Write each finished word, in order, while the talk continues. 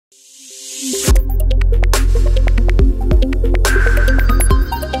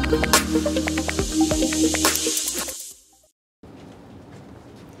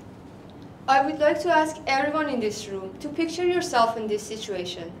to ask everyone in this room to picture yourself in this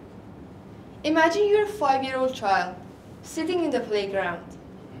situation. Imagine you're a 5-year-old child sitting in the playground.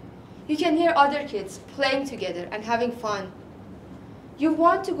 You can hear other kids playing together and having fun. You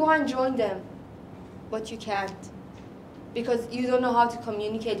want to go and join them, but you can't because you don't know how to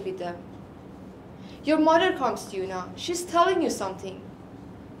communicate with them. Your mother comes to you now. She's telling you something,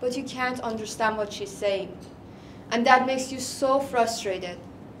 but you can't understand what she's saying. And that makes you so frustrated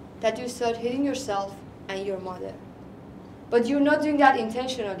that you start hitting yourself and your mother. But you're not doing that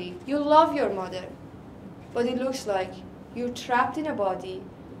intentionally. You love your mother, but it looks like you're trapped in a body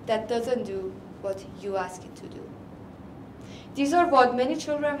that doesn't do what you ask it to do. These are what many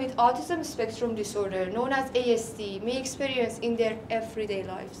children with autism spectrum disorder, known as ASD, may experience in their everyday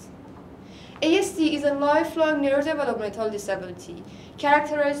lives. ASD is a lifelong neurodevelopmental disability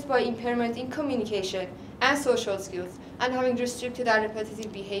characterized by impairment in communication and social skills and having restricted and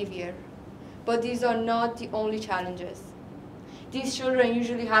repetitive behavior. But these are not the only challenges. These children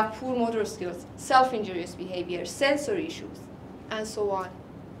usually have poor motor skills, self-injurious behavior, sensory issues, and so on.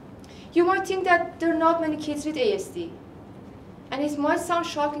 You might think that there are not many kids with ASD, and it might sound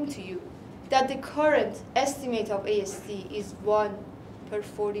shocking to you that the current estimate of ASD is 1 per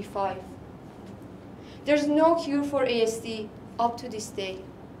 45. There's no cure for ASD up to this day.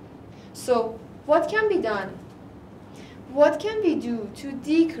 So, what can be done? What can we do to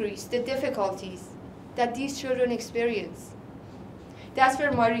decrease the difficulties that these children experience? That's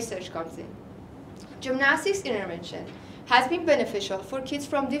where my research comes in. Gymnastics intervention has been beneficial for kids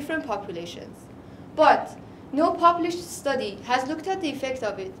from different populations, but no published study has looked at the effect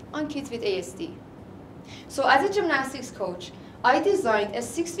of it on kids with ASD. So as a gymnastics coach, I designed a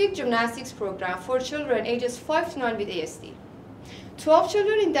 6-week gymnastics program for children ages 5 to 9 with ASD. 12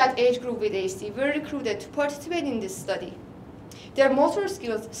 children in that age group with ASD were recruited to participate in this study. Their motor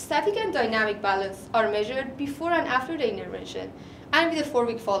skills, static and dynamic balance are measured before and after the intervention and with a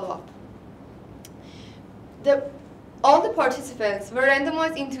 4-week follow-up. All the participants were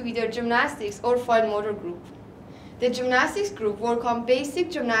randomized into either gymnastics or fine motor group. The gymnastics group work on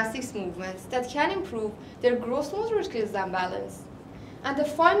basic gymnastics movements that can improve their gross motor skills and balance. And the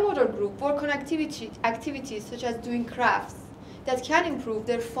fine motor group work on activities such as doing crafts that can improve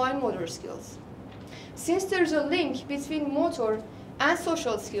their fine motor skills. Since there's a link between motor and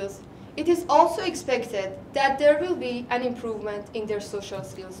social skills, it is also expected that there will be an improvement in their social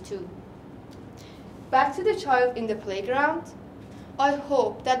skills too. Back to the child in the playground, I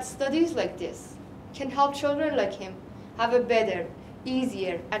hope that studies like this can help children like him have a better,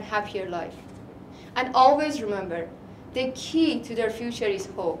 easier, and happier life. And always remember, the key to their future is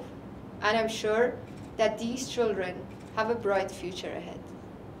hope. And I'm sure that these children have a bright future ahead.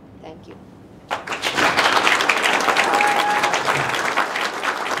 Thank you.